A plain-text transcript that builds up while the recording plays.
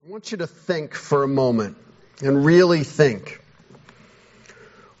I want you to think for a moment and really think.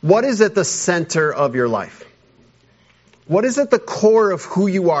 What is at the center of your life? What is at the core of who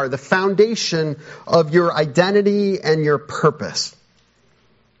you are, the foundation of your identity and your purpose?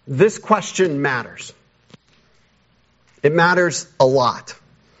 This question matters. It matters a lot.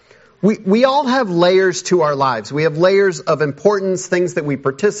 We all have layers to our lives. We have layers of importance, things that we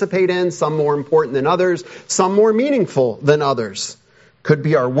participate in, some more important than others, some more meaningful than others. Could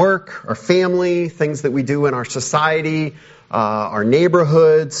be our work, our family, things that we do in our society, our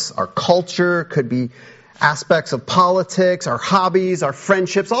neighborhoods, our culture. Could be aspects of politics, our hobbies, our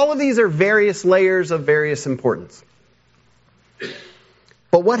friendships. All of these are various layers of various importance.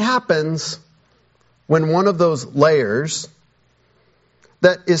 But what happens when one of those layers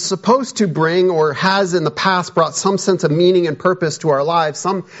that is supposed to bring or has in the past brought some sense of meaning and purpose to our lives,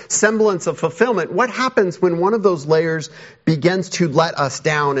 some semblance of fulfillment, what happens when one of those layers begins to let us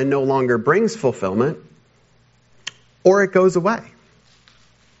down and no longer brings fulfillment, or it goes away?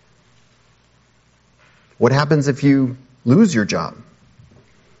 What happens if you lose your job?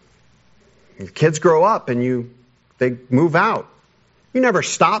 Your kids grow up and they move out. You never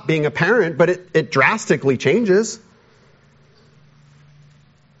stop being a parent, but it drastically changes.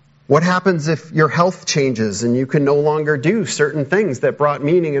 What happens if your health changes and you can no longer do certain things that brought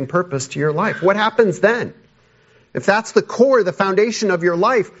meaning and purpose to your life? What happens then? If that's the core, the foundation of your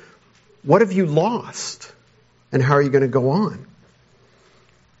life, what have you lost? And how are you going to go on?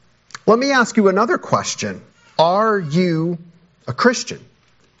 Let me ask you another question. Are you a Christian?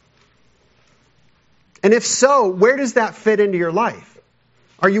 And if so, where does that fit into your life?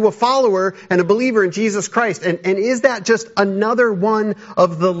 Are you a follower and a believer in Jesus Christ? And is that just another one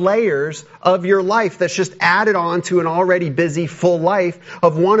of the layers of your life that's just added on to an already busy, full life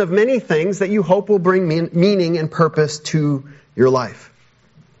of one of many things that you hope will bring meaning and purpose to your life?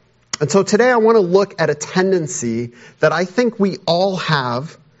 And so today I want to look at a tendency that I think we all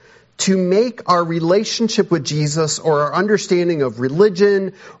have to make our relationship with Jesus or our understanding of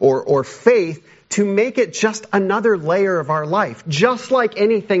religion or faith, to make it just another layer of our life, just like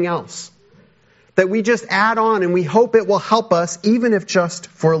anything else, that we just add on and we hope it will help us, even if just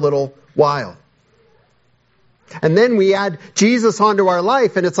for a little while. And then we add Jesus onto our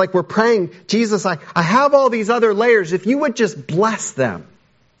life, and it's like we're praying, Jesus, I have all these other layers. If you would just bless them.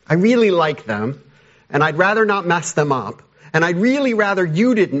 I really like them, and I'd rather not mess them up. And I'd really rather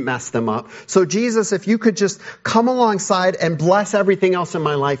you didn't mess them up. So Jesus, if you could just come alongside and bless everything else in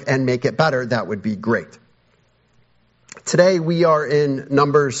my life and make it better, that would be great. Today we are in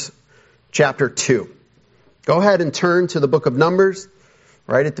Numbers chapter 2. Go ahead and turn to the book of Numbers,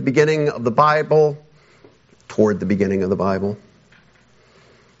 right at the beginning of the Bible, toward the beginning of the Bible.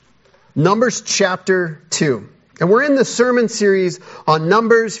 Numbers chapter 2. And we're in the sermon series on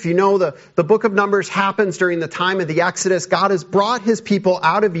Numbers. If you know, the book of Numbers happens during the time of the Exodus. God has brought his people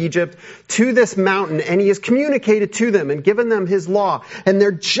out of Egypt to this mountain, and he has communicated to them and given them his law. And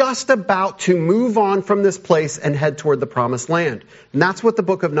they're just about to move on from this place and head toward the promised land. And that's what the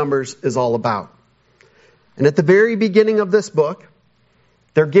book of Numbers is all about. And at the very beginning of this book,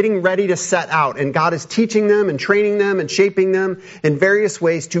 they're getting ready to set out, and God is teaching them and training them and shaping them in various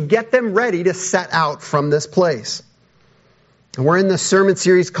ways to get them ready to set out from this place. And we're in this sermon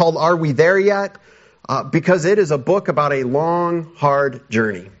series called Are We There Yet? Because it is a book about a long, hard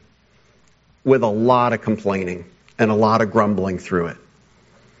journey with a lot of complaining and a lot of grumbling through it.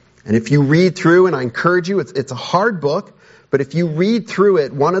 And if you read through, and I encourage you, it's a hard book, but if you read through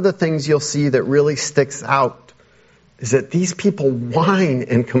it, one of the things you'll see that really sticks out is that these people whine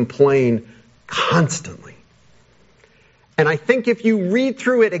and complain constantly. And I think if you read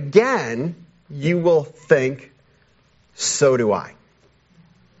through it again, you will think, so do I.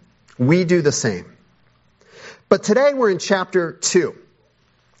 We do the same. But today we're in chapter 2.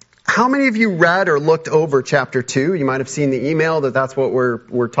 How many of you read or looked over chapter 2? You might have seen the email that's what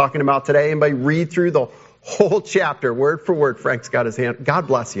we're talking about today. Anybody read through the whole chapter, word for word? Frank's got his hand. God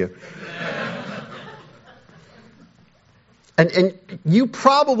bless you. And you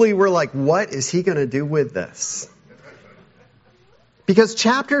probably were like, what is he going to do with this? Because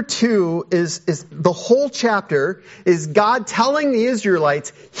chapter 2 is the whole chapter is God telling the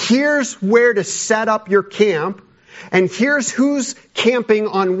Israelites, here's where to set up your camp, and here's who's camping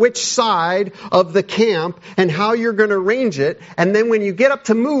on which side of the camp and how you're going to arrange it. And then when you get up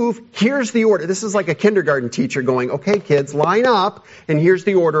to move, here's the order. This is like a kindergarten teacher going, okay, kids, line up, and here's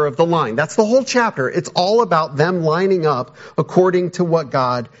the order of the line. That's the whole chapter. It's all about them lining up according to what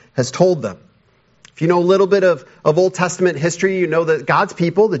God has told them. If you know a little bit of Old Testament history, you know that God's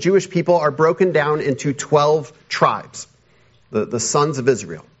people, the Jewish people, are broken down into 12 tribes, the sons of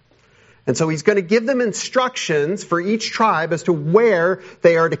Israel. And so he's going to give them instructions for each tribe as to where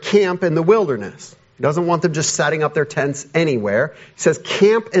they are to camp in the wilderness. He doesn't want them just setting up their tents anywhere. He says,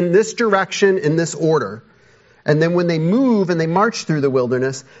 camp in this direction, in this order. And then when they move and they march through the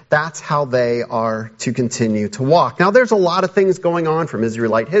wilderness, that's how they are to continue to walk. Now, there's a lot of things going on from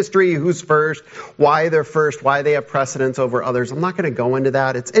Israelite history, who's first, why they're first, why they have precedence over others. I'm not going to go into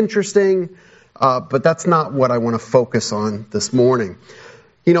that. It's interesting, but that's not what I want to focus on this morning.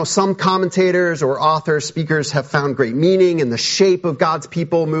 You know, some commentators or authors, speakers have found great meaning in the shape of God's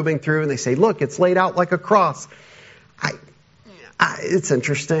people moving through, and they say, look, it's laid out like a cross. It's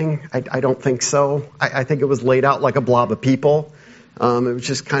interesting. I don't think so. I think it was laid out like a blob of people. It was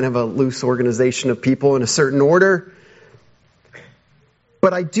just kind of a loose organization of people in a certain order.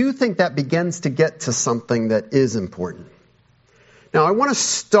 But I do think that begins to get to something that is important. Now, I want to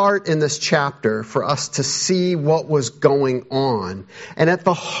start in this chapter for us to see what was going on. And at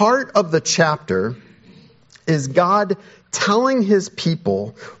the heart of the chapter is God telling his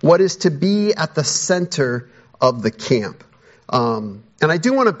people what is to be at the center of the camp. And I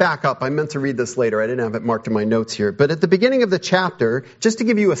do want to back up. I meant to read this later. I didn't have it marked in my notes here. But at the beginning of the chapter, just to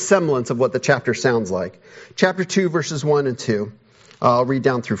give you a semblance of what the chapter sounds like, chapter 2, verses 1 and 2. I'll read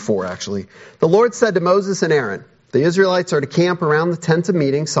down through 4, actually. The Lord said to Moses and Aaron, the Israelites are to camp around the tent of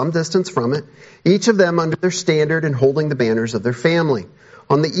meeting, some distance from it, each of them under their standard and holding the banners of their family.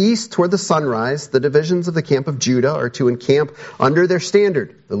 On the east, toward the sunrise, the divisions of the camp of Judah are to encamp under their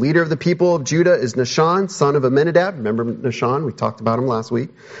standard. The leader of the people of Judah is Nahshon, son of Amminadab. Remember Nahshon? We talked about him last week.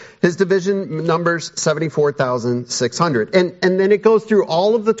 His division numbers 74,600. And then it goes through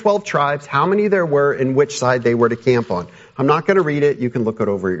all of the 12 tribes, how many there were and which side they were to camp on. I'm not going to read it. You can look it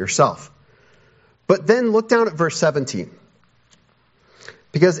over yourself. But then look down at verse 17.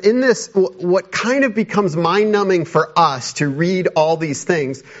 Because in this, what kind of becomes mind-numbing for us to read all these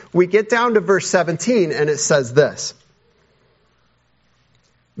things, we get down to verse 17 and it says this.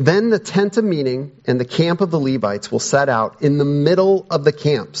 Then the tent of meeting and the camp of the Levites will set out in the middle of the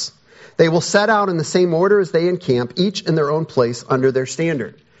camps. They will set out in the same order as they encamp, each in their own place under their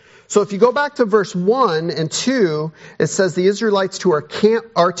standard. So if you go back to verse 1 and 2, it says the Israelites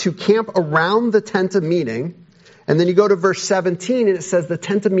are to camp around the tent of meeting. And then you go to verse 17 and it says the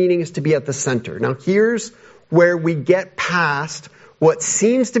tent of meeting is to be at the center. Now here's where we get past what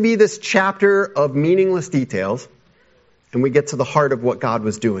seems to be this chapter of meaningless details, and we get to the heart of what God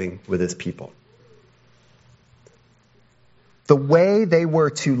was doing with his people. The way they were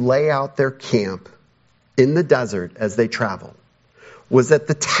to lay out their camp in the desert as they traveled was that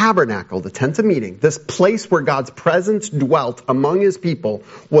the tabernacle, the tent of meeting, this place where God's presence dwelt among his people,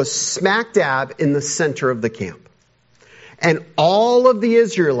 was smack dab in the center of the camp. And all of the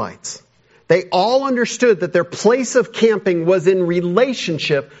Israelites, they all understood that their place of camping was in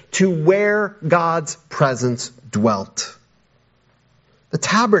relationship to where God's presence dwelt. The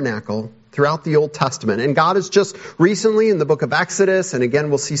tabernacle throughout the Old Testament, and God has just recently in the book of Exodus, and again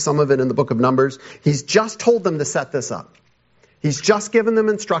we'll see some of it in the book of Numbers, he's just told them to set this up. He's just given them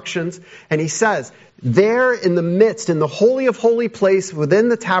instructions, and he says, there in the midst, in the holy of holy place within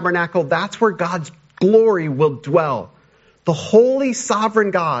the tabernacle, that's where God's glory will dwell. The holy sovereign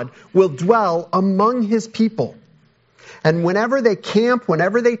God will dwell among his people. And whenever they camp,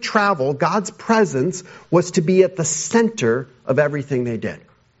 whenever they travel, God's presence was to be at the center of everything they did.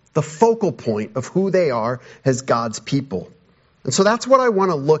 The focal point of who they are as God's people. And so that's what I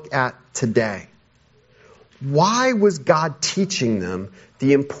want to look at today. Why was God teaching them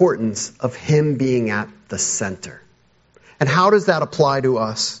the importance of him being at the center? And how does that apply to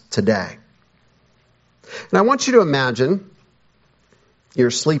us today? And I want you to imagine you're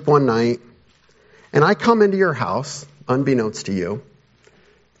asleep one night, and I come into your house, unbeknownst to you,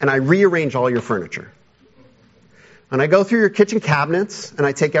 and I rearrange all your furniture. And I go through your kitchen cabinets, and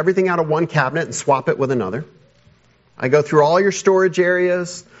I take everything out of one cabinet and swap it with another. I go through all your storage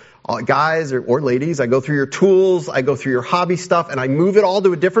areas, guys or ladies. I go through your tools, I go through your hobby stuff, and I move it all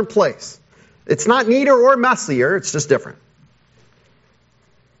to a different place. It's not neater or messier, it's just different.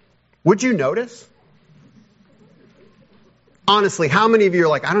 Would you notice? Honestly, how many of you are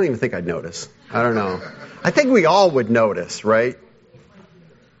like, I don't even think I'd notice. I don't know. I think we all would notice, right?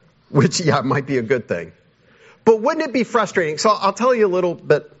 Which, yeah, might be a good thing. But wouldn't it be frustrating? So I'll tell you a little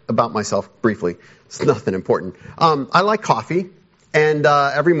bit about myself briefly. It's nothing important. I like coffee, and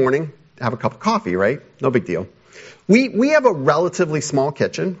every morning I have a cup of coffee, right? No big deal. We have a relatively small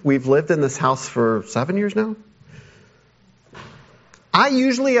kitchen. We've lived in this house for 7 years now. I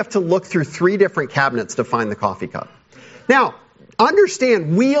usually have to look through 3 different cabinets to find the coffee cup. Now,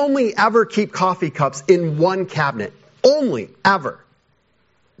 understand, we only ever keep coffee cups in one cabinet. Only, ever.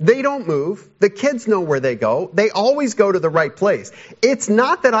 They don't move. The kids know where they go. They always go to the right place. It's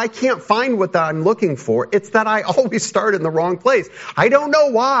not that I can't find what I'm looking for. It's that I always start in the wrong place. I don't know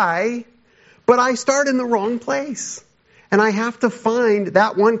why, but I start in the wrong place. And I have to find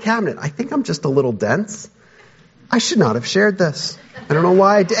that one cabinet. I think I'm just a little dense. I should not have shared this. I don't know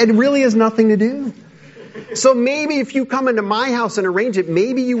why I did. It really has nothing to do. So maybe if you come into my house and arrange it,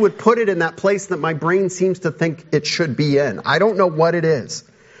 maybe you would put it in that place that my brain seems to think it should be in. I don't know what it is.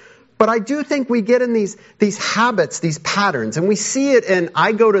 But I do think we get in these habits, these patterns, and we see it in,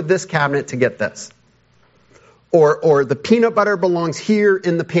 I go to this cabinet to get this. Or the peanut butter belongs here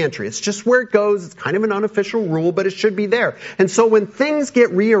in the pantry. It's just where it goes. It's kind of an unofficial rule, but it should be there. And so when things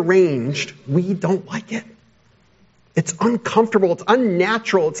get rearranged, we don't like it. It's uncomfortable. It's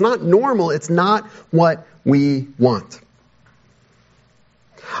unnatural. It's not normal. It's not what we want.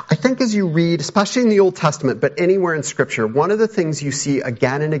 I think as you read, especially in the Old Testament, but anywhere in Scripture, one of the things you see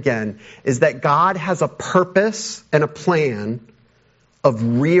again and again is that God has a purpose and a plan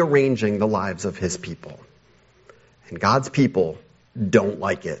of rearranging the lives of His people. And God's people don't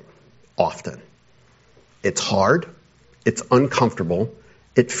like it often. It's hard. It's uncomfortable.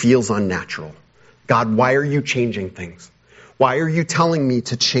 It feels unnatural. God, why are you changing things? Why are you telling me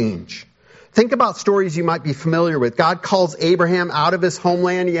to change? Think about stories you might be familiar with. God calls Abraham out of his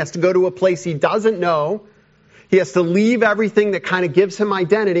homeland. He has to go to a place he doesn't know. He has to leave everything that kind of gives him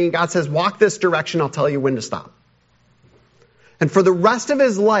identity. And God says, walk this direction. I'll tell you when to stop. And for the rest of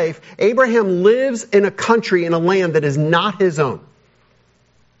his life, Abraham lives in a country, in a land that is not his own.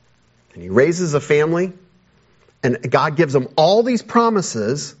 And he raises a family. And God gives him all these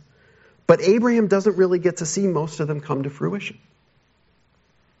promises. But Abraham doesn't really get to see most of them come to fruition.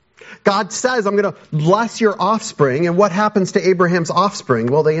 God says, I'm going to bless your offspring. And what happens to Abraham's offspring?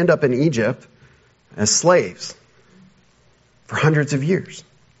 Well, they end up in Egypt as slaves for hundreds of years.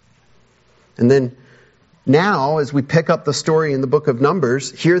 And then now, as we pick up the story in the book of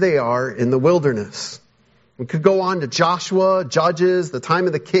Numbers, here they are in the wilderness. We could go on to Joshua, Judges, the time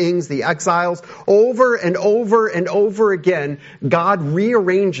of the kings, the exiles. Over and over and over again, God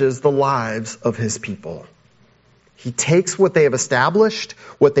rearranges the lives of His people. He takes what they have established,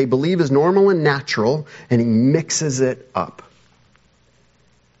 what they believe is normal and natural, and He mixes it up.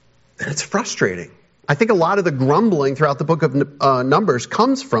 And it's frustrating. I think a lot of the grumbling throughout the book of Numbers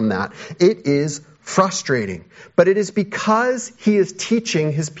comes from that. It is frustrating. But it is because He is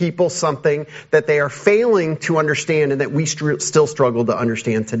teaching His people something that they are failing to understand and that we still struggle to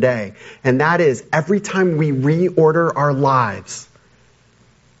understand today. And that is, every time we reorder our lives,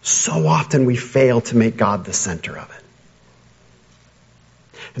 so often we fail to make God the center of it.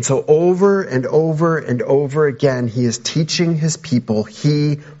 And so over and over and over again, He is teaching His people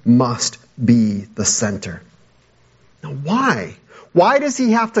He must be the center. Now why? Why does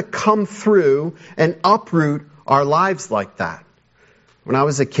He have to come through and uproot our lives like that? When I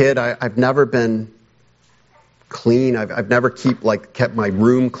was a kid, I've never been clean. I've never kept my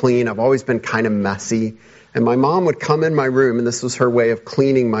room clean. I've always been kind of messy. And my mom would come in my room, and this was her way of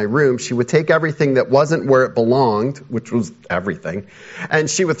cleaning my room. She would take everything that wasn't where it belonged, which was everything, and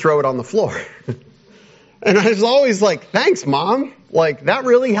she would throw it on the floor. And I was always like, thanks, Mom. Like, that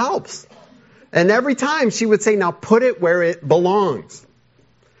really helps. And every time she would say, now put it where it belongs.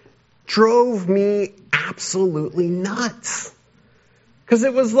 Drove me absolutely nuts. Because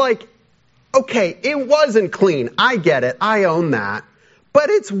it was like, okay, it wasn't clean. I get it. I own that. But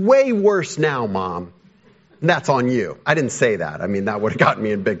it's way worse now, Mom. And that's on you. I didn't say that. I mean, that would have gotten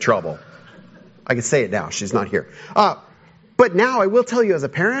me in big trouble. I can say it now. She's not here. But now I will tell you as a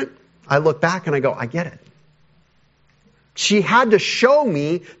parent, I look back and I go, I get it. She had to show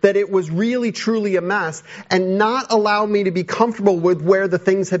me that it was really, truly a mess and not allow me to be comfortable with where the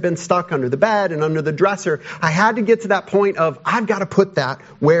things had been stuck under the bed and under the dresser. I had to get to that point of, I've got to put that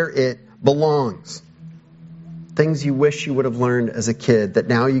where it belongs. Things you wish you would have learned as a kid that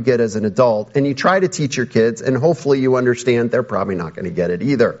now you get as an adult. And you try to teach your kids, and hopefully you understand they're probably not going to get it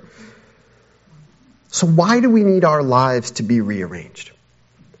either. So why do we need our lives to be rearranged?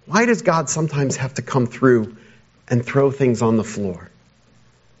 Why does God sometimes have to come through and throw things on the floor?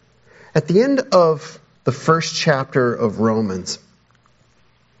 At the end of the first chapter of Romans,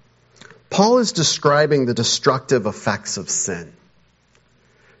 Paul is describing the destructive effects of sin.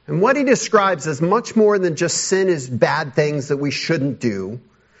 And what he describes is much more than just sin is bad things that we shouldn't do.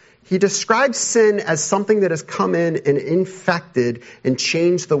 He describes sin as something that has come in and infected and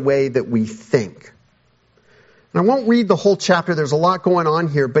changed the way that we think. And I won't read the whole chapter. There's a lot going on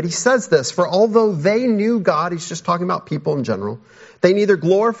here. But he says this, for although they knew God, he's just talking about people in general, they neither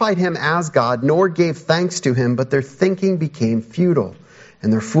glorified Him as God nor gave thanks to Him, but their thinking became futile.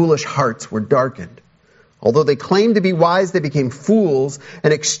 and their foolish hearts were darkened. Although they claimed to be wise, they became fools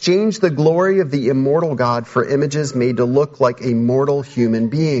and exchanged the glory of the immortal God for images made to look like a mortal human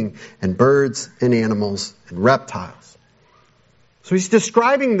being, and birds and animals and reptiles. So he's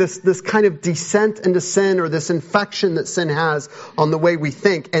describing this kind of descent into sin, or this infection that sin has on the way we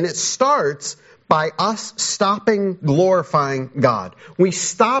think. And it starts by us stopping glorifying God. We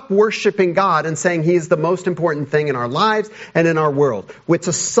stop worshiping God and saying He is the most important thing in our lives and in our world. It's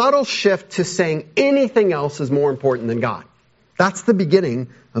a subtle shift to saying anything else is more important than God. That's the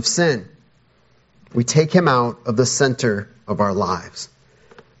beginning of sin. We take Him out of the center of our lives.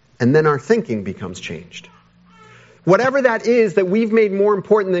 And then our thinking becomes changed. Whatever that is that we've made more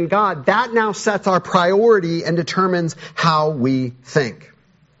important than God, that now sets our priority and determines how we think.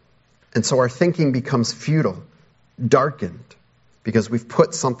 And so our thinking becomes futile, darkened, because we've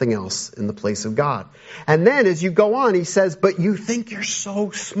put something else in the place of God. And then as you go on, he says, but you think you're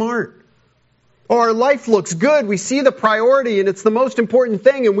so smart. Oh, our life looks good. We see the priority and it's the most important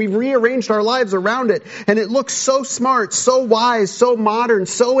thing, and we've rearranged our lives around it. And it looks so smart, so wise, so modern,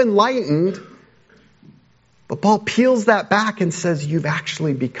 so enlightened. But Paul peels that back and says, you've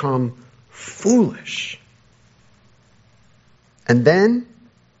actually become foolish. And then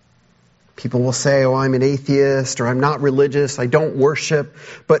people will say, oh, I'm an atheist, or I'm not religious, I don't worship.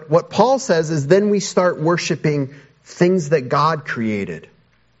 But what Paul says is then we start worshiping things that God created.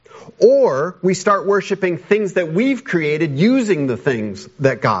 Or we start worshiping things that we've created using the things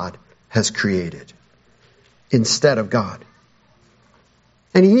that God has created instead of God.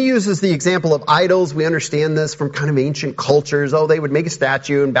 And he uses the example of idols. We understand this from kind of ancient cultures. Oh, they would make a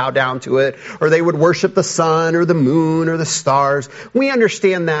statue and bow down to it, or they would worship the sun or the moon or the stars. We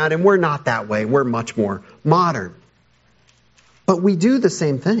understand that, and we're not that way. We're much more modern. But we do the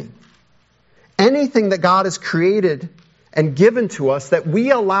same thing. Anything that God has created and given to us that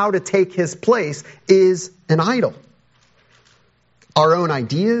we allow to take His place is an idol. Our own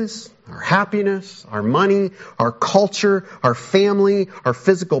ideas, our happiness, our money, our culture, our family, our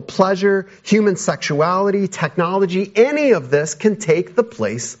physical pleasure, human sexuality, technology, any of this can take the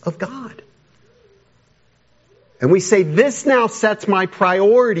place of God. And we say, this now sets my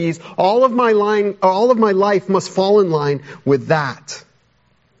priorities. All of my life must fall in line with that.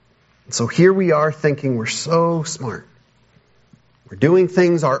 And so here we are thinking we're so smart. We're doing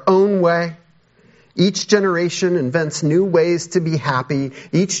things our own way. Each generation invents new ways to be happy.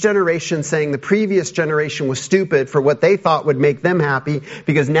 Each generation saying the previous generation was stupid for what they thought would make them happy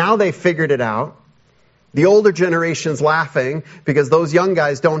because now they figured it out. The older generation's laughing because those young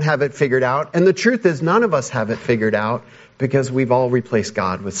guys don't have it figured out. And the truth is none of us have it figured out because we've all replaced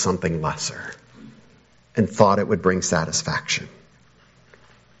God with something lesser and thought it would bring satisfaction.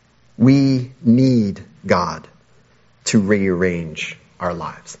 We need God to rearrange our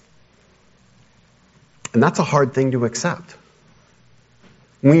lives. And that's a hard thing to accept.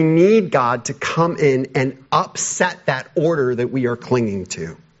 We need God to come in and upset that order that we are clinging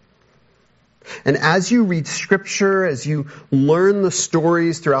to. And as you read Scripture, as you learn the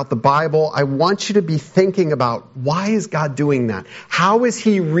stories throughout the Bible, I want you to be thinking about, why is God doing that? How is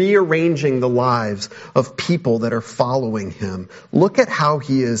He rearranging the lives of people that are following Him? Look at how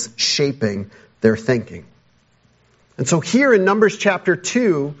He is shaping their thinking. And so here in Numbers chapter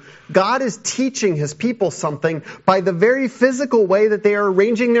 2, God is teaching His people something by the very physical way that they are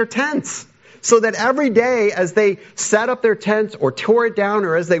arranging their tents. So that every day as they set up their tents or tore it down,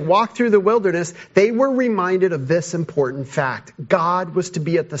 or as they walked through the wilderness, they were reminded of this important fact. God was to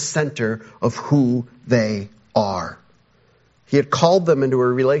be at the center of who they are. He had called them into a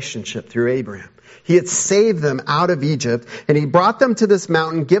relationship through Abraham. He had saved them out of Egypt, and He brought them to this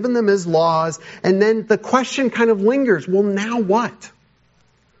mountain, given them His laws, and then the question kind of lingers, well, now what?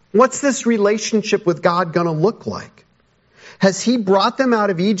 What's this relationship with God going to look like? Has He brought them out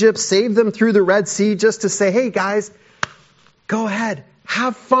of Egypt, saved them through the Red Sea just to say, hey guys, go ahead,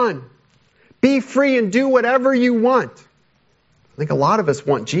 have fun, be free and do whatever you want? I think a lot of us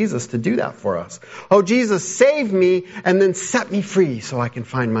want Jesus to do that for us. Oh, Jesus, save me and then set me free so I can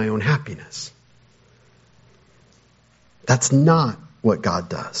find my own happiness. That's not what God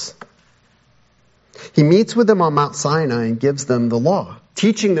does. He meets with them on Mount Sinai and gives them the law,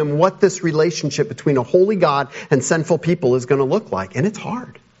 teaching them what this relationship between a holy God and sinful people is going to look like. And it's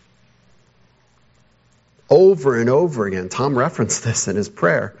hard. Over and over again, Tom referenced this in his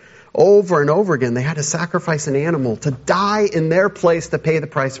prayer. Over and over again, they had to sacrifice an animal to die in their place to pay the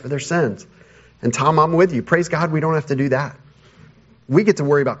price for their sins. And Tom, I'm with you. Praise God, we don't have to do that. We get to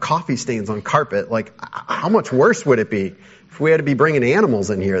worry about coffee stains on carpet. Like, how much worse would it be if we had to be bringing animals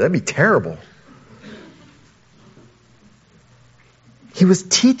in here? That'd be terrible. He was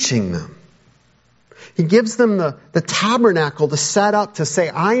teaching them. He gives them the tabernacle to set up to say,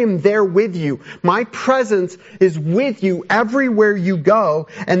 I am there with you. My presence is with you everywhere you go.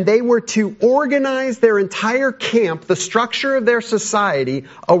 And they were to organize their entire camp, the structure of their society,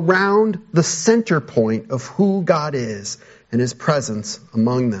 around the center point of who God is and His presence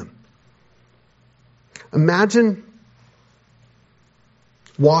among them. Imagine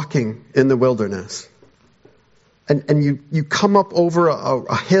walking in the wilderness. And you come up over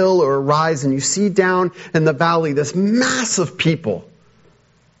a hill or a rise and you see down in the valley this mass of people.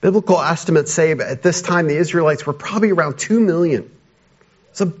 Biblical estimates say at this time the Israelites were probably around 2 million.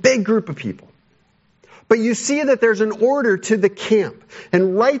 It's a big group of people. But you see that there's an order to the camp.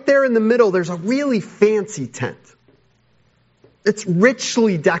 And right there in the middle there's a really fancy tent. It's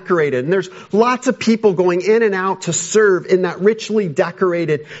richly decorated, and there's lots of people going in and out to serve in that richly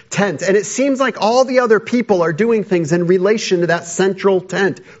decorated tent. And it seems like all the other people are doing things in relation to that central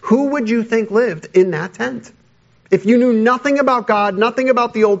tent. Who would you think lived in that tent? If you knew nothing about God, nothing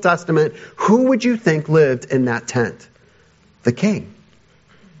about the Old Testament, who would you think lived in that tent? The king.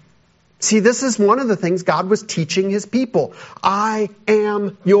 See, this is one of the things God was teaching His people. I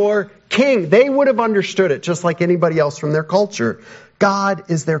am your king. They would have understood it just like anybody else from their culture.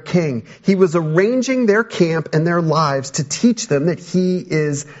 God is their king. He was arranging their camp and their lives to teach them that He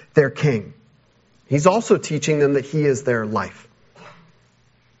is their king. He's also teaching them that He is their life.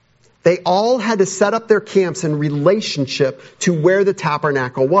 They all had to set up their camps in relationship to where the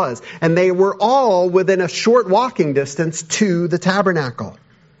tabernacle was. And they were all within a short walking distance to the tabernacle.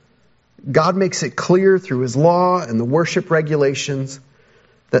 God makes it clear through His law and the worship regulations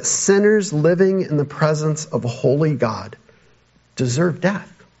that sinners living in the presence of a holy God deserve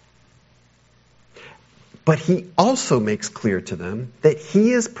death. But He also makes clear to them that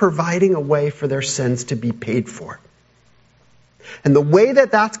He is providing a way for their sins to be paid for. And the way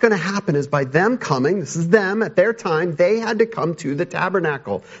that that's going to happen is by them coming, this is them at their time, they had to come to the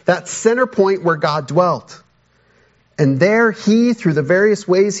tabernacle, that center point where God dwelt. And there He, through the various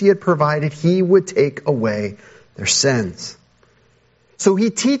ways He had provided, He would take away their sins. So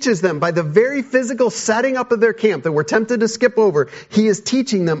He teaches them by the very physical setting up of their camp that we're tempted to skip over. He is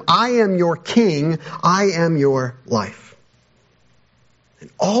teaching them, I am your king, I am your life.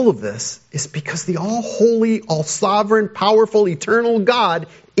 And all of this is because the all-holy, all-sovereign, powerful, eternal God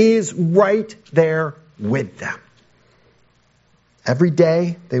is right there with them. Every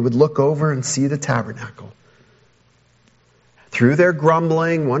day they would look over and see the tabernacle. Through their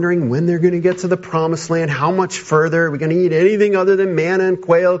grumbling, wondering when they're going to get to the promised land, how much further, are we going to eat anything other than manna and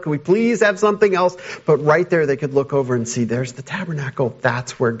quail? Can we please have something else? But right there they could look over and see, there's the tabernacle.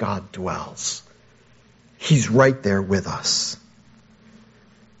 That's where God dwells. He's right there with us.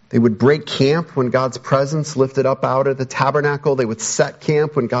 They would break camp when God's presence lifted up out of the tabernacle. They would set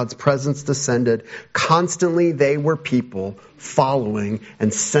camp when God's presence descended. Constantly they were people following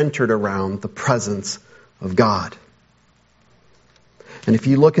and centered around the presence of God. And if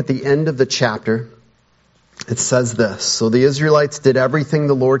you look at the end of the chapter, it says this. So the Israelites did everything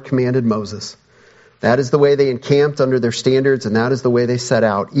the Lord commanded Moses. That is the way they encamped under their standards, and that is the way they set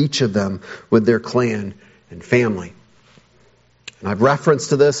out, each of them with their clan and family. And I've referenced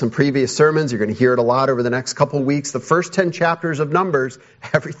to this in previous sermons. You're going to hear it a lot over the next couple of weeks. The first 10 chapters of Numbers,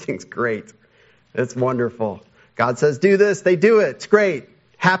 everything's great. It's wonderful. God says, do this, they do it. It's great.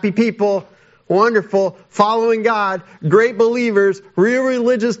 Happy people. Wonderful, following God, great believers, real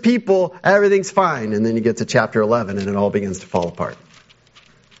religious people, everything's fine. And then you get to chapter 11 and it all begins to fall apart.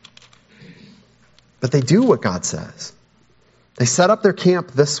 But they do what God says. They set up their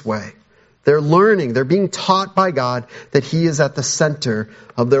camp this way. They're learning, they're being taught by God that He is at the center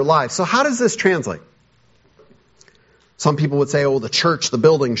of their lives. So how does this translate? Some people would say, oh, the church, the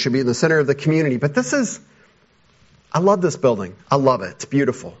building should be in the center of the community. But I love this building. I love it. It's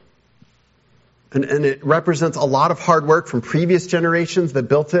beautiful. And it represents a lot of hard work from previous generations that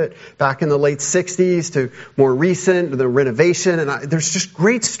built it back in the late 60s to more recent, the renovation. And there's just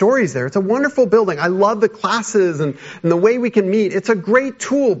great stories there. It's a wonderful building. I love the classes and the way we can meet. It's a great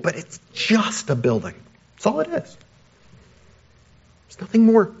tool, but it's just a building. That's all it is. There's nothing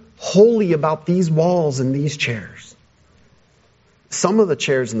more holy about these walls and these chairs. Some of the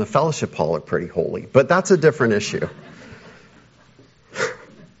chairs in the fellowship hall are pretty holy, but that's a different issue.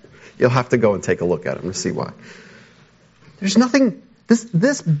 You'll have to go and take a look at them to see why. There's nothing,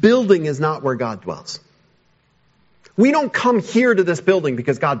 this building is not where God dwells. We don't come here to this building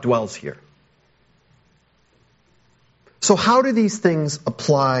because God dwells here. So how do these things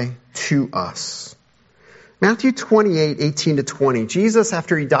apply to us? Matthew 28:18-20, Jesus,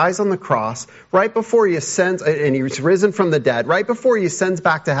 after he dies on the cross, right before he ascends, and he's risen from the dead, right before he ascends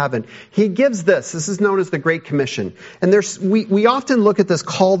back to heaven, he gives this. This is known as the Great Commission. And we often look at this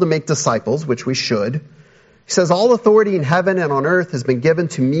call to make disciples, which we should. He says, all authority in heaven and on earth has been given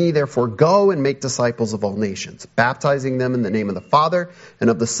to me, therefore go and make disciples of all nations, baptizing them in the name of the Father and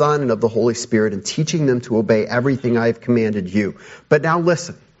of the Son and of the Holy Spirit, and teaching them to obey everything I have commanded you. But now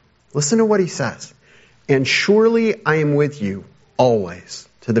listen to what he says. And surely I am with you always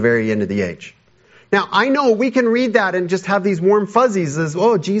to the very end of the age. Now, I know we can read that and just have these warm fuzzies as,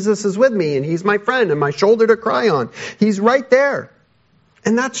 oh, Jesus is with me and he's my friend and my shoulder to cry on. He's right there.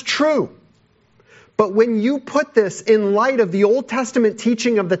 And that's true. But when you put this in light of the Old Testament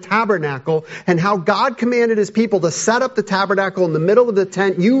teaching of the tabernacle and how God commanded his people to set up the tabernacle in the middle of the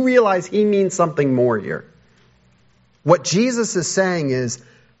tent, you realize he means something more here. What Jesus is saying is,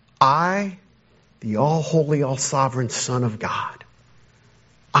 I, the all-holy, all-sovereign Son of God,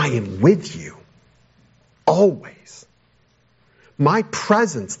 I am with you always. My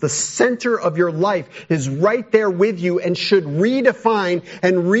presence, the center of your life, is right there with you and should redefine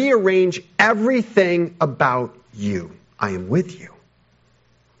and rearrange everything about you. I am with you.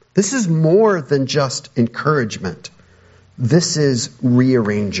 This is more than just encouragement. This is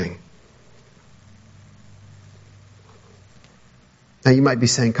rearranging. Now you might be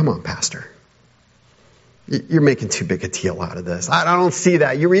saying, come on, Pastor. You're making too big a deal out of this. I don't see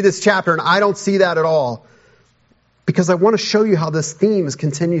that. You read this chapter and I don't see that at all. Because I want to show you how this theme is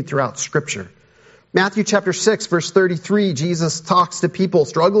continued throughout Scripture. Matthew chapter 6, verse 33, Jesus talks to people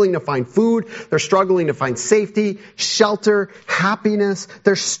struggling to find food. They're struggling to find safety, shelter, happiness.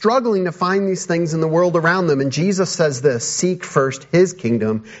 They're struggling to find these things in the world around them. And Jesus says this, seek first his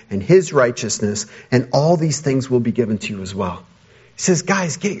kingdom and his righteousness, and all these things will be given to you as well. He says,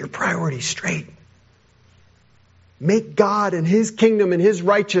 guys, get your priorities straight. Make God and his kingdom and his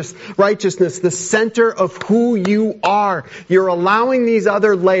righteousness the center of who you are. You're allowing these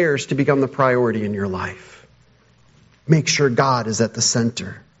other layers to become the priority in your life. Make sure God is at the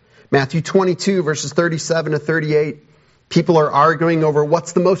center. Matthew 22, verses 37-38. People are arguing over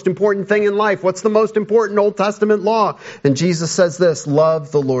what's the most important thing in life. What's the most important Old Testament law? And Jesus says this,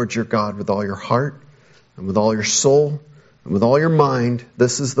 love the Lord your God with all your heart and with all your soul and with all your mind.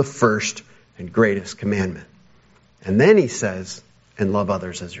 This is the first and greatest commandment. And then he says, and love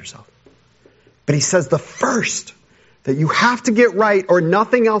others as yourself. But he says the first that you have to get right or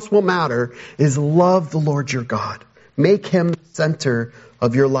nothing else will matter is love the Lord your God. Make him the center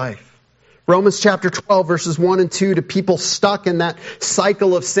of your life. Romans chapter 12 verses 1 and 2 to people stuck in that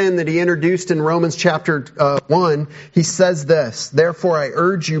cycle of sin that he introduced in Romans chapter 1. He says this, therefore I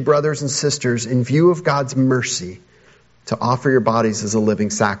urge you brothers and sisters in view of God's mercy to offer your bodies as a living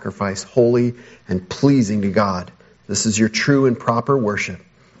sacrifice, holy and pleasing to God. This is your true and proper worship.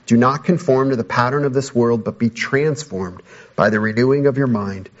 Do not conform to the pattern of this world, but be transformed by the renewing of your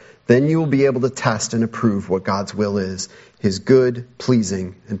mind. Then you will be able to test and approve what God's will is, his good,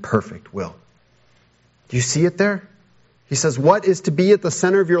 pleasing, and perfect will. Do you see it there? He says, what is to be at the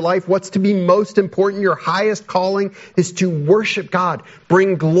center of your life? What's to be most important? Your highest calling is to worship God.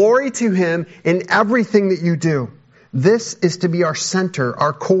 Bring glory to him in everything that you do. This is to be our center,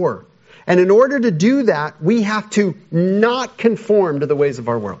 our core. And in order to do that, we have to not conform to the ways of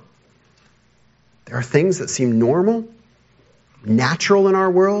our world. There are things that seem normal, natural in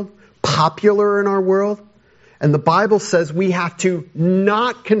our world, popular in our world. And the Bible says we have to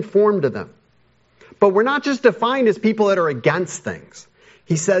not conform to them. But we're not just defined as people that are against things.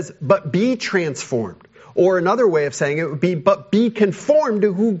 He says, but be transformed. Or another way of saying it would be, but be conformed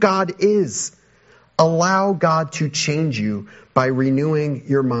to who God is. Allow God to change you by renewing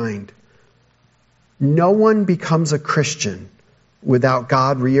your mind. No one becomes a Christian without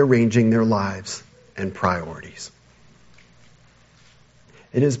God rearranging their lives and priorities.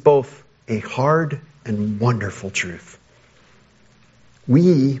 It is both a hard and wonderful truth.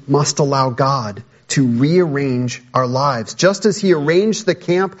 We must allow God to rearrange our lives. Just as he arranged the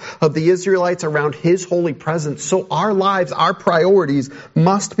camp of the Israelites around his holy presence, so our lives, our priorities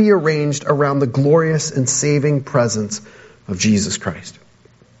must be arranged around the glorious and saving presence of Jesus Christ.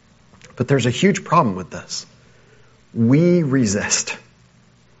 But there's a huge problem with this. We resist.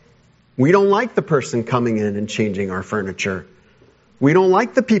 We don't like the person coming in and changing our furniture. We don't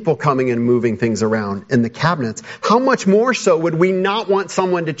like the people coming in and moving things around in the cabinets. How much more so would we not want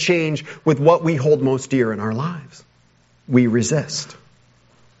someone to change with what we hold most dear in our lives? We resist.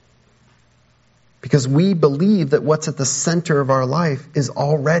 Because we believe that what's at the center of our life is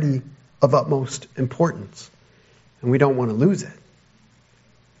already of utmost importance. And we don't want to lose it.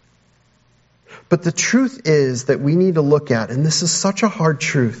 But the truth is that we need to look at, and this is such a hard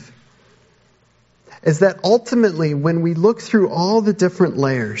truth, is that ultimately when we look through all the different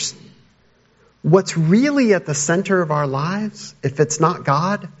layers, what's really at the center of our lives, if it's not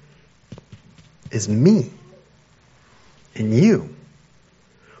God, is me and you.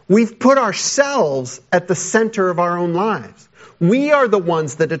 We've put ourselves at the center of our own lives. We are the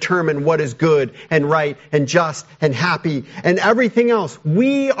ones that determine what is good and right and just and happy and everything else.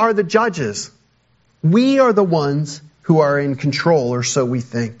 We are the judges. We are the ones who are in control, or so we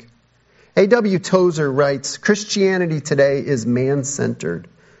think. A.W. Tozer writes, Christianity today is man-centered,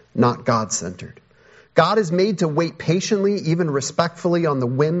 not God-centered. God is made to wait patiently, even respectfully, on the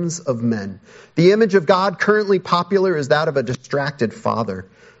whims of men. The image of God currently popular is that of a distracted father,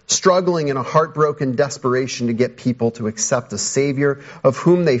 struggling in a heartbroken desperation to get people to accept a Savior of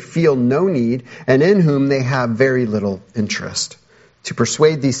whom they feel no need and in whom they have very little interest. To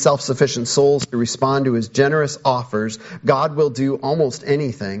persuade these self-sufficient souls to respond to His generous offers, God will do almost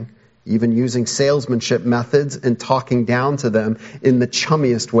anything, even using salesmanship methods and talking down to them in the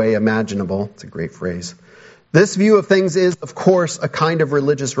chummiest way imaginable. It's a great phrase. This view of things is, of course, a kind of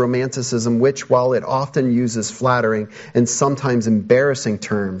religious romanticism which, while it often uses flattering and sometimes embarrassing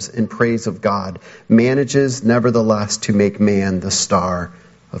terms in praise of God, manages, nevertheless, to make man the star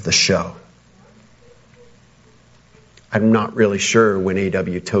of the show. I'm not really sure when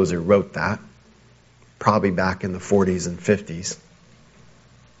A.W. Tozer wrote that. Probably back in the 40s and 50s.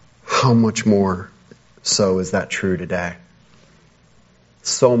 How much more so is that true today?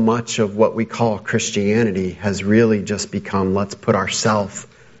 So much of what we call Christianity has really just become, let's put ourselves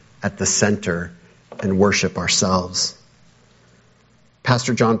at the center and worship ourselves.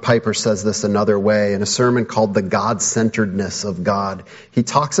 Pastor John Piper says this another way in a sermon called The God-Centeredness of God. He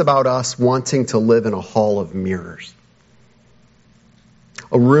talks about us wanting to live in a hall of mirrors.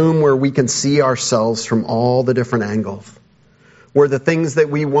 A room where we can see ourselves from all the different angles. Where the things that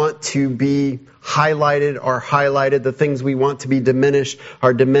we want to be highlighted are highlighted, the things we want to be diminished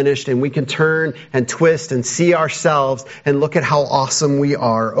are diminished, and we can turn and twist and see ourselves and look at how awesome we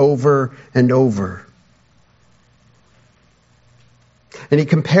are over and over. And he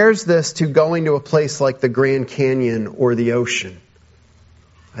compares this to going to a place like the Grand Canyon or the ocean.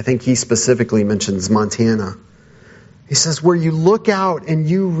 I think he specifically mentions Montana. He says, where you look out and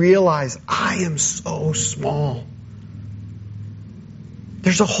you realize, I am so small.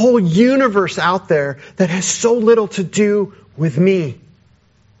 There's a whole universe out there that has so little to do with me.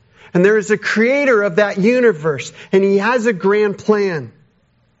 And there is a creator of that universe, and He has a grand plan.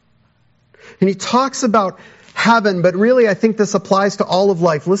 And he talks about heaven, but really I think this applies to all of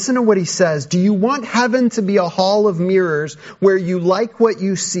life. Listen to what he says. Do you want heaven to be a hall of mirrors where you like what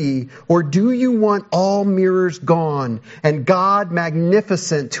you see, or do you want all mirrors gone and God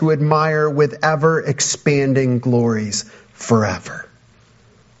magnificent to admire with ever-expanding glories forever?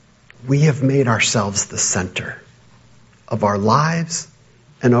 We have made ourselves the center of our lives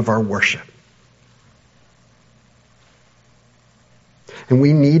and of our worship. And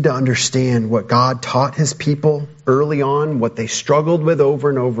we need to understand what God taught His people early on, what they struggled with over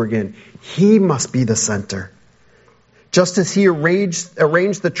and over again. He must be the center. Just as He arranged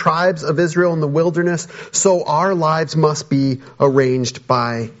the tribes of Israel in the wilderness, so our lives must be arranged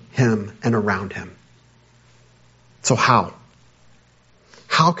by Him and around Him. So how?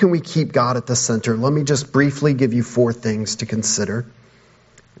 How can we keep God at the center? Let me just briefly give you 4 things to consider.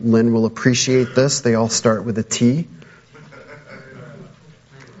 Lynn will appreciate this. They all start with a T.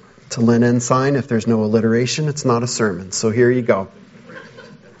 It's a Lynn Ensign. If there's no alliteration, it's not a sermon. So here you go.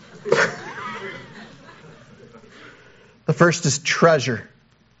 The first is treasure.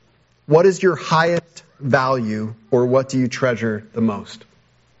 What is your highest value, or what do you treasure the most?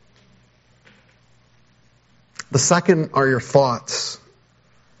 The second are your thoughts.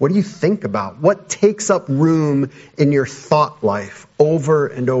 What do you think about? What takes up room in your thought life over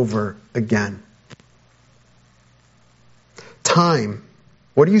and over again? Time.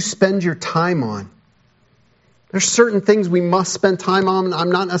 What do you spend your time on? There's certain things we must spend time on. I'm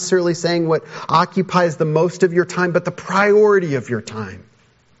not necessarily saying what occupies the most of your time, but the priority of your time.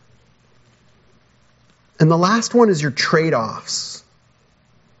 And the last one is your trade-offs.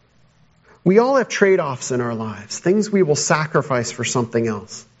 We all have trade-offs in our lives, things we will sacrifice for something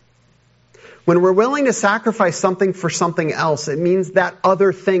else. When we're willing to sacrifice something for something else, it means that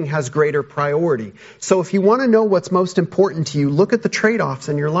other thing has greater priority. So if you want to know what's most important to you, look at the trade-offs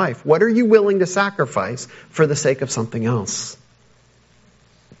in your life. What are you willing to sacrifice for the sake of something else?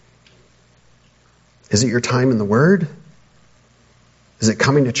 Is it your time in the Word? Is it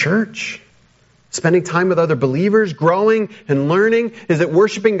coming to church? Spending time with other believers, growing and learning? Is it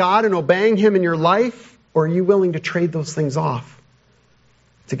worshiping God and obeying Him in your life? Or are you willing to trade those things off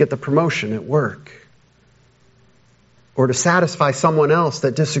to get the promotion at work? Or to satisfy someone else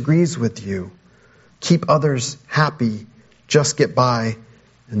that disagrees with you? Keep others happy, just get by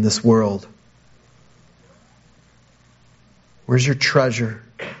in this world. Where's your treasure?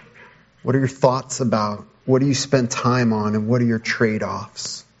 What are your thoughts about? What do you spend time on? And what are your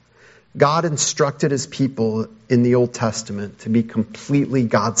trade-offs? God instructed His people in the Old Testament to be completely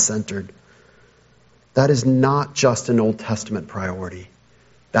God-centered. That is not just an Old Testament priority.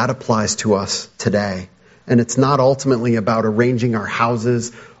 That applies to us today. And it's not ultimately about arranging our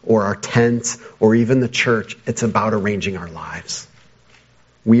houses or our tents or even the church. It's about arranging our lives.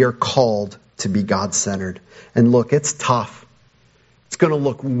 We are called to be God-centered. And look, it's tough. It's going to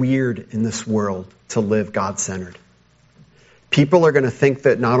look weird in this world to live God-centered. People are going to think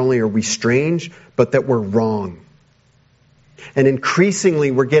that not only are we strange, but that we're wrong. And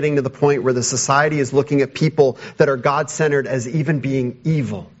increasingly, we're getting to the point where the society is looking at people that are God-centered as even being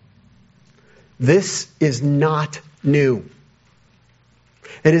evil. This is not new.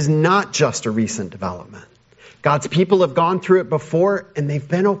 It is not just a recent development. God's people have gone through it before, and they've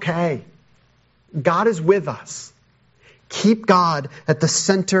been okay. God is with us. Keep God at the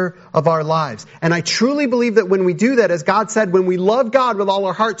center of our lives. And I truly believe that when we do that, as God said, when we love God with all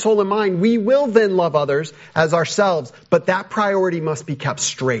our heart, soul, and mind, we will then love others as ourselves. But that priority must be kept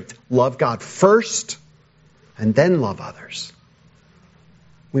straight. Love God first, and then love others.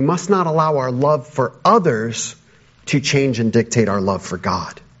 We must not allow our love for others to change and dictate our love for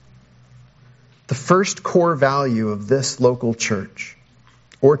God. The first core value of this local church,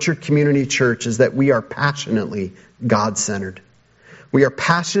 Orchard Community Church, is that we are passionately God-centered. We are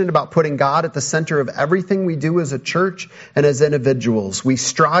passionate about putting God at the center of everything we do as a church and as individuals. We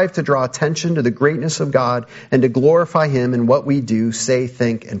strive to draw attention to the greatness of God and to glorify Him in what we do, say,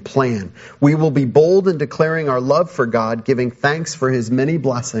 think, and plan. We will be bold in declaring our love for God, giving thanks for His many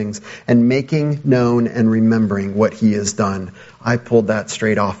blessings, and making known and remembering what He has done. I pulled that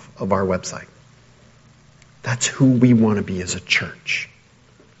straight off of our website. That's who we want to be as a church.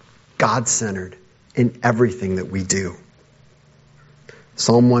 God-centered in everything that we do.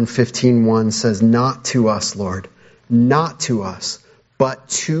 Psalm 115:1 says, "Not to us, Lord, not to us, but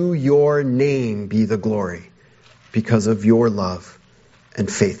to your name be the glory, because of your love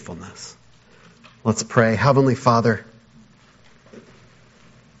and faithfulness." Let's pray. Heavenly Father,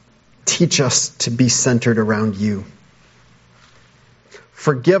 teach us to be centered around you.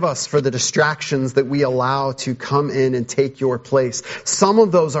 Forgive us for the distractions that we allow to come in and take your place. Some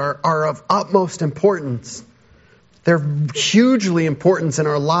of those are of utmost importance. They're hugely important in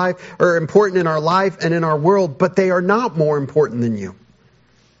our life and in our world, but they are not more important than you.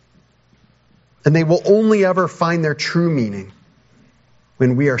 And they will only ever find their true meaning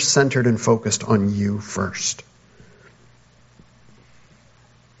when we are centered and focused on you first.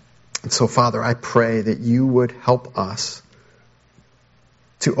 And so, Father, I pray that you would help us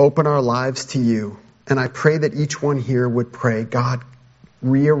to open our lives to you. And I pray that each one here would pray, God,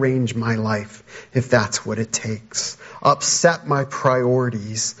 rearrange my life if that's what it takes. Upset my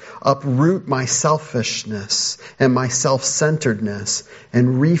priorities, uproot my selfishness and my self-centeredness,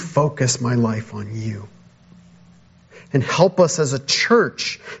 and refocus my life on you. And help us as a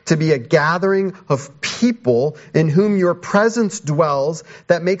church to be a gathering of people in whom your presence dwells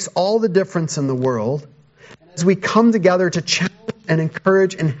that makes all the difference in the world. As we come together to challenge and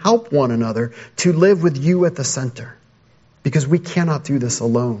encourage and help one another to live with you at the center. Because we cannot do this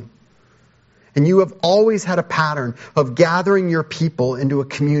alone. And you have always had a pattern of gathering your people into a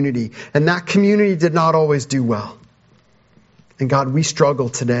community. And that community did not always do well. And God, we struggle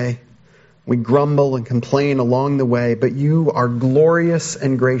today. We grumble and complain along the way. But you are glorious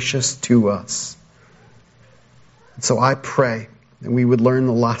and gracious to us. And so I pray that we would learn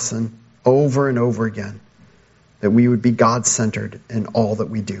the lesson over and over again. That we would be God-centered in all that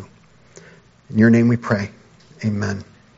we do. In your name we pray. Amen.